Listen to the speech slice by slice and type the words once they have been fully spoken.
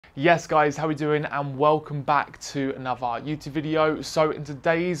Yes guys, how are we doing? And welcome back to another YouTube video. So in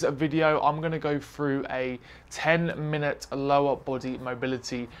today's video, I'm going to go through a 10-minute lower body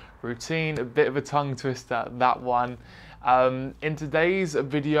mobility routine. A bit of a tongue twister, that one. In today's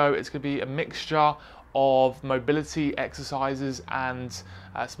video, it's going to be a mixture of mobility exercises and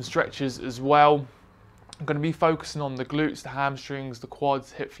some stretches as well. I'm going to be focusing on the glutes, the hamstrings, the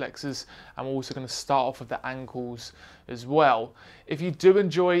quads, hip flexors. I'm also going to start off with the ankles as well. If you do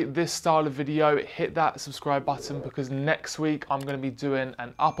enjoy this style of video, hit that subscribe button because next week I'm going to be doing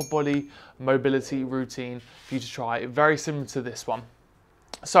an upper body mobility routine for you to try, very similar to this one.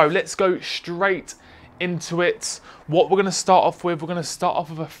 So let's go straight into it. What we're going to start off with,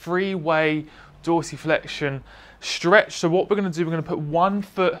 a three-way dorsiflexion stretch. So what we're going to do, we're going to put one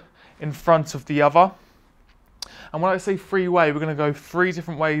foot in front of the other. And when I say three-way, we're going to go three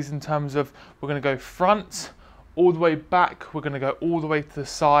different ways in terms of we're going to go front, all the way back, we're going to go all the way to the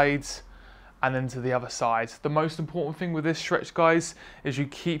sides, and then to the other side. The most important thing with this stretch, guys, is you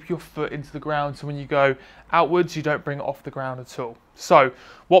keep your foot into the ground. So when you go outwards, you don't bring it off the ground at all. So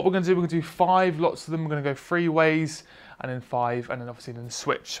what we're going to do, we're going to do 5 lots of them. We're going to go 3 ways, and then 5, and then obviously then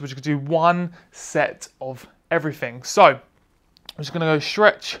switch. So we're just going to do 1 set of everything. So I'm just going to go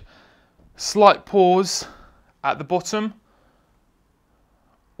stretch, slight pause at the bottom,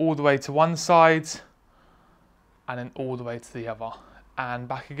 all the way to one side, and then all the way to the other, and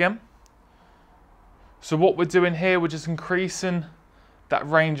back again. So what we're doing here, we're just increasing that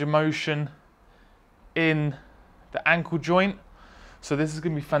range of motion in the ankle joint. So this is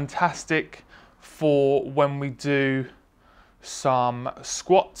going to be fantastic for when we do some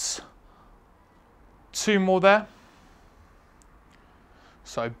squats. 2 more there.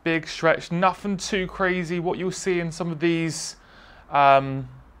 So big stretch, nothing too crazy. What you'll see in some of these, actual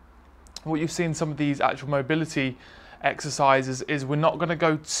mobility exercises is we're not going to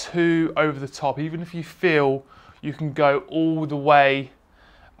go too over the top. Even if you feel you can go all the way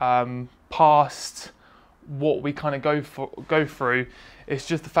past what we kind of go through, it's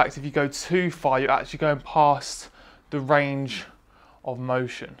just the fact if you go too far, you're actually going past the range of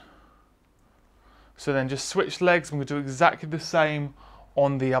motion. So then just switch legs. I'm going to do exactly the same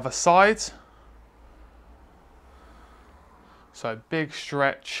on the other side. So big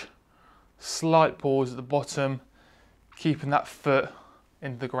stretch, slight pause at the bottom, keeping that foot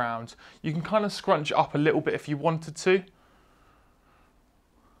into the ground. You can kind of scrunch it up a little bit if you wanted to.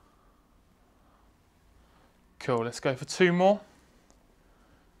 Cool, let's go for 2 more.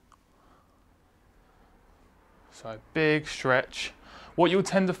 So big stretch. What you'll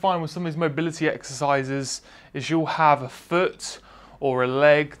tend to find with some of these mobility exercises is you'll have a foot or a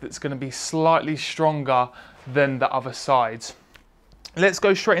leg that's going to be slightly stronger than the other side. Let's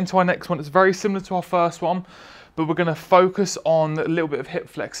go straight into our next one. It's very similar to our first one, but we're going to focus on a little bit of hip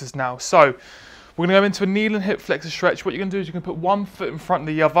flexors now. So we're going to go into a knee and hip flexor stretch. What you're going to do is you're going to put one foot in front of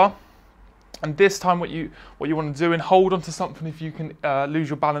the other, and this time what you want to do, and hold on to something if you can lose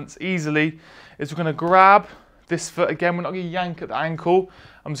your balance easily, is we're going to grab this foot again. We're not going to yank at the ankle.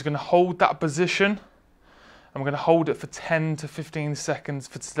 I'm just going to hold that position. I'm going to hold it for 10 to 15 seconds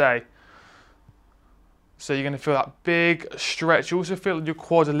for today. So you're going to feel that big stretch. You also feel your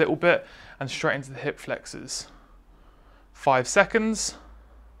quad a little bit, and straight into the hip flexors. 5 seconds.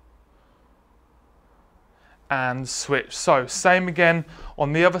 And switch. So same again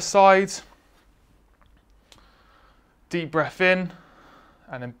on the other side. Deep breath in,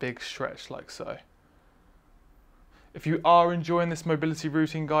 and then big stretch like so. If you are enjoying this mobility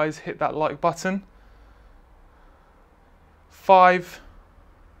routine, guys, hit that like button. 5,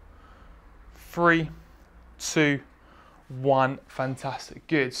 3, 2, 1. Fantastic.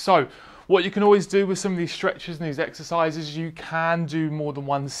 Good. So what you can always do with some of these stretches and these exercises, you can do more than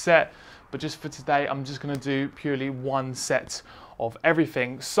 1 set, but just for today, I'm just going to do purely 1 set of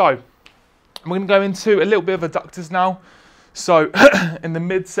everything. So I'm going to go into a little bit of adductors now. So in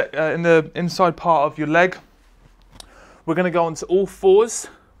the inside part of your leg, we're going to go onto all 4s.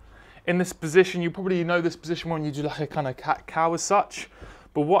 In this position, you probably know this position when you do like a kind of cat-cow as such.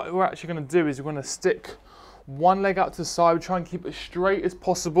 But what we're actually going to do is we're going to stick one leg out to the side. We try and keep it straight as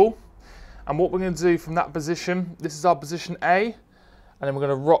possible. And what we're going to do from that position, this is our position A, and then we're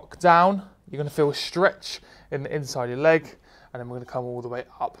going to rock down. You're going to feel a stretch in the inside of your leg, and then we're going to come all the way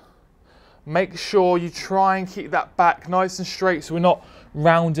up. Make sure you try and keep that back nice and straight so we're not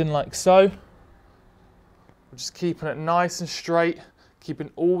rounding like so. We're just keeping it nice and straight,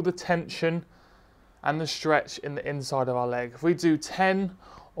 keeping all the tension and the stretch in the inside of our leg. If we do 10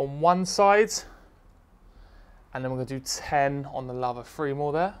 on one side, and then we're going to do 10 on the other. 3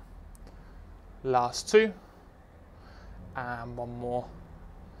 more there. Last 2. And 1 more.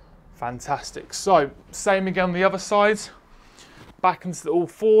 Fantastic. So, same again on the other side. Back into the all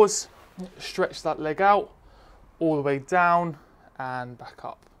fours, stretch that leg out, all the way down and back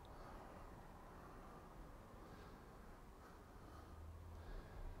up.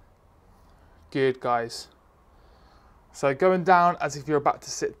 Good, guys. So going down as if you're about to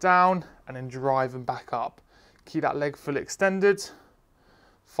sit down and then driving back up. Keep that leg fully extended.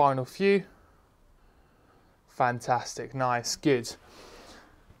 Final few. Fantastic, nice, good.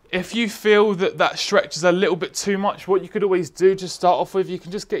 If you feel that that stretch is a little bit too much, what you could always do to start off with, you can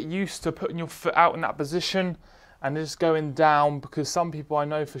just get used to putting your foot out in that position and just going down, because some people I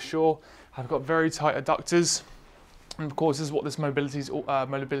know for sure have got very tight adductors. And of course, this is what this mobility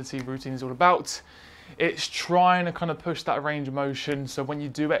routine is all about. It's trying to kind of push that range of motion. So when you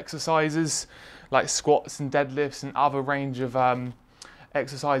do exercises like squats and deadlifts and other range of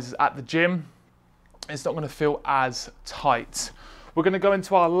exercises at the gym, it's not going to feel as tight. We're going to go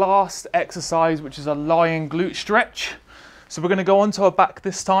into our last exercise, which is a lying glute stretch. So we're going to go onto our back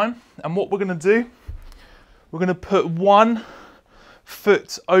this time. And what we're going to do, we're going to put one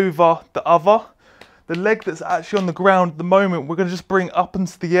foot over the other. The leg that's actually on the ground at the moment, we're going to just bring up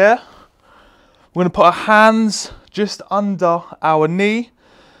into the air. We're going to put our hands just under our knee.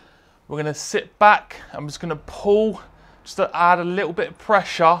 We're going to sit back. I'm just going to pull, just to add a little bit of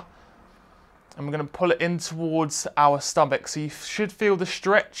pressure. And we're going to pull it in towards our stomach. So you should feel the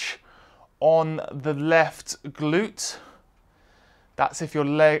stretch on the left glute. That's if your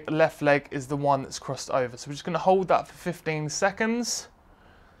left leg is the one that's crossed over. So we're just going to hold that for 15 seconds.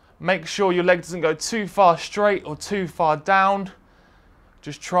 Make sure your leg doesn't go too far straight or too far down.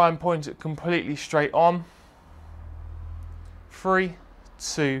 Just try and point it completely straight on. 3,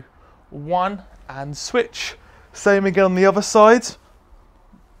 2, 1, and switch. Same again on the other side.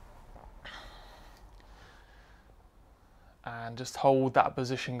 And just hold that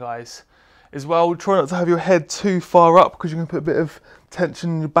position, guys. As well, try not to have your head too far up, because you're going to put a bit of tension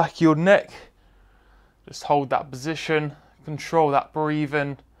in the back of your neck. Just hold that position, control that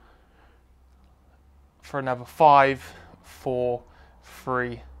breathing for another 5, 4,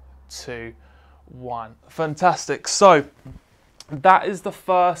 3, 2, 1. Fantastic. So that is the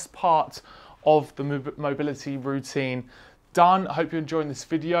first part of the mobility routine done. I hope you're enjoying this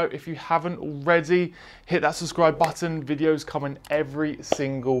video. If you haven't already, hit that subscribe button. Videos coming every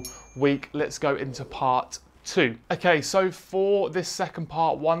single week. Let's go into part 2. Okay, so for this second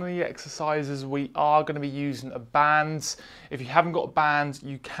part, one of the exercises we are going to be using are bands. If you haven't got a band,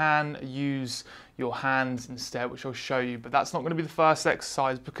 you can use your hands instead, which I'll show you, but that's not going to be the first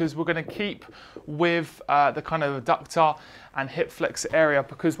exercise, because we're going to keep with the kind of adductor and hip flexor area,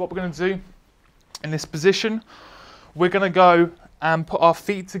 because what we're going to do in this position, we're going to go and put our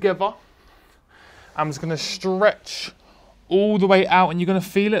feet together. I'm just going to stretch all the way out, and you're going to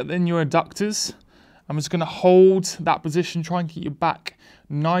feel it in your adductors. I'm just going to hold that position, try and keep your back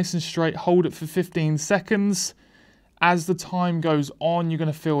nice and straight. Hold it for 15 seconds. As the time goes on, you're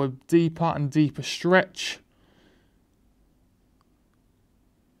going to feel a deeper and deeper stretch.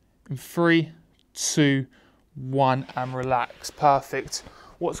 In 3, 2, 1, and relax. Perfect.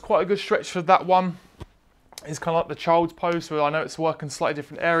 What's quite a good stretch for that one is kind of like the child's pose, so I know it's working slightly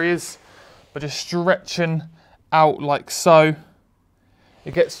different areas, but just stretching out like so.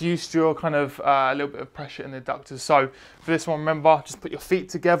 It gets used to your kind of a little bit of pressure in the adductors. So for this one, remember, just put your feet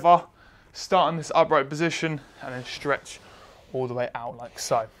together, start in this upright position, and then stretch all the way out like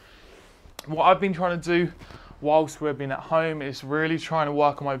so. What I've been trying to do whilst we've been at home is really trying to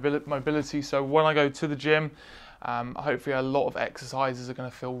work on mobility. So when I go to the gym, hopefully a lot of exercises are going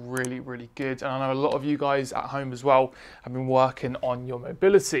to feel really, really good. And I know a lot of you guys at home as well have been working on your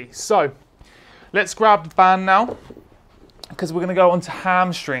mobility. So let's grab the band now, because we're going to go on to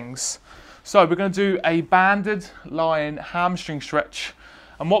hamstrings. So we're going to do a banded lying hamstring stretch.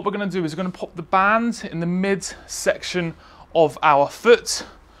 And what we're going to do is we're going to pop the band in the mid section of our foot.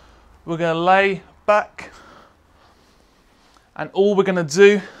 We're going to lay back. And all we're going to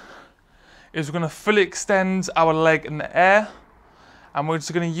do is we're going to fully extend our leg in the air, and we're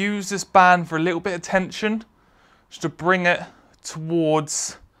just going to use this band for a little bit of tension, just to bring it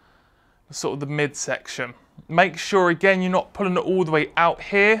towards sort of the midsection. Make sure again you're not pulling it all the way out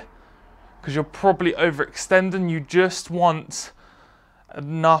here, because you're probably overextending. You just want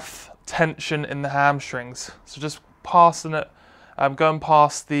enough tension in the hamstrings. So just passing it, going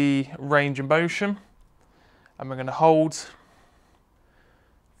past the range of motion, and we're going to hold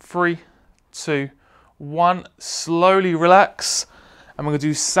 3, 2, 1, slowly relax, and we're going to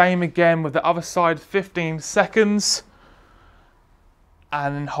do same again with the other side, 15 seconds,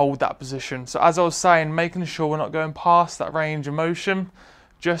 and then hold that position. So as I was saying, making sure we're not going past that range of motion,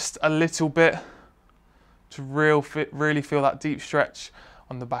 just a little bit to really feel that deep stretch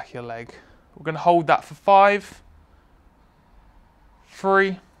on the back of your leg. We're going to hold that for 5,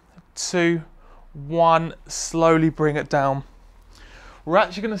 3, 2, 1. Slowly bring it down. We're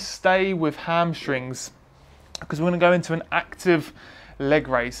actually going to stay with hamstrings because we're going to go into an active leg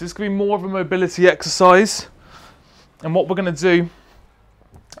raise. This is going to be more of a mobility exercise. And what we're going to do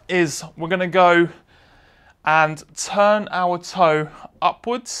is we're going to go and turn our toe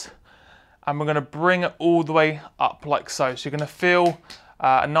upwards, and we're going to bring it all the way up like so. So you're going to feel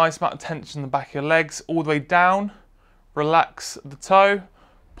a nice amount of tension in the back of your legs, all the way down. Relax the toe,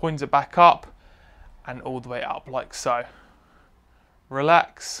 point it back up, and all the way up like so.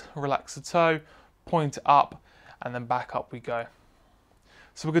 Relax the toe, point it up, and then back up we go.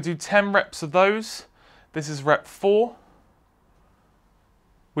 So we're going to do 10 reps of those. This is rep 4.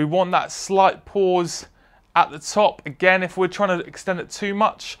 We want that slight pause at the top. Again, if we're trying to extend it too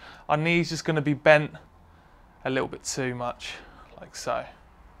much, our knee's just going to be bent a little bit too much, like so.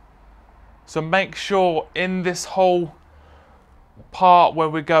 So make sure in this whole part where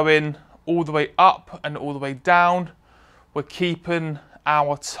we're going all the way up and all the way down, we're keeping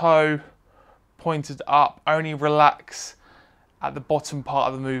our toe pointed up. Only relax at the bottom part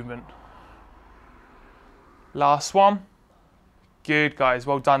of the movement. Last one. Good, guys,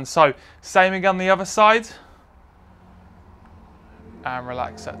 well done. So same again on the other side, and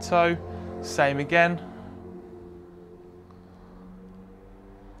relax that toe. Same again.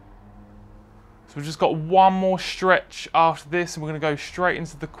 So we've just got one more stretch after this, and we're going to go straight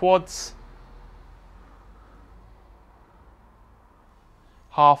into the quads.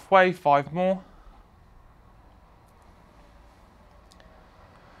 Halfway, 5 more.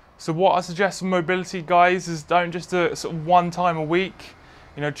 So what I suggest for mobility, guys, is don't just do it sort of 1 time a week.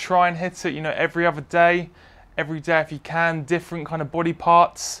 You know, try and hit it, you know, every other day. Every day if you can, different kind of body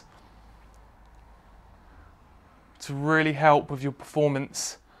parts to really help with your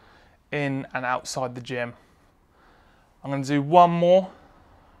performance in and outside the gym. I'm going to do 1 more.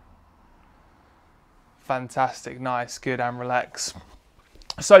 Fantastic, nice, good, and relax.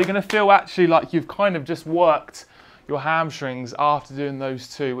 So you're going to feel actually like you've kind of just worked your hamstrings after doing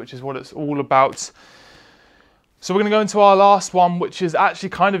those 2, which is what it's all about. So we're going to go into our last one, which is actually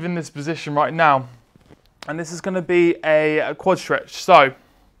kind of in this position right now. And this is going to be a quad stretch. So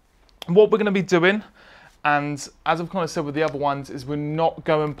what we're going to be doing, and as I've kind of said with the other ones, is we're not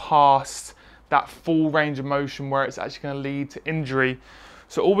going past that full range of motion where it's actually going to lead to injury.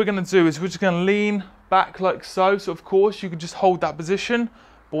 So all we're going to do is we're just going to lean back like so. So of course you can just hold that position,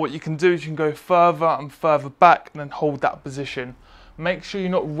 but what you can do is you can go further and further back and then hold that position. Make sure you're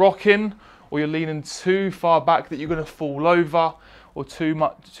not rocking or you're leaning too far back that you're going to fall over, or too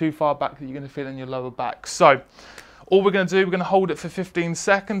far back that you're going to feel in your lower back. So all we're going to do, we're going to hold it for 15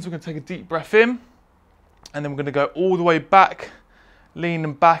 seconds. We're going to take a deep breath in, and then we're going to go all the way back,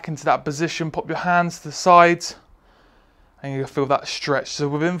 leaning back into that position. Pop your hands to the sides, and you'll feel that stretch. So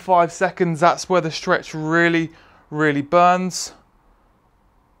within 5 seconds, that's where the stretch really, really burns.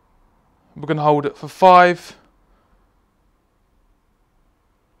 We're going to hold it for 5,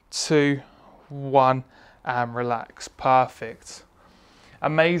 2, 1, and relax. Perfect.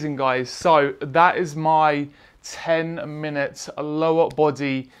 Amazing, guys. So that is my 10-minute lower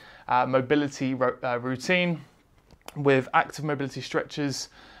body mobility routine with active mobility stretches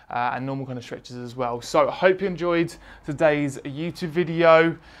and normal kind of stretches as well. So I hope you enjoyed today's YouTube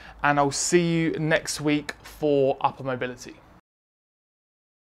video, and I'll see you next week for upper mobility.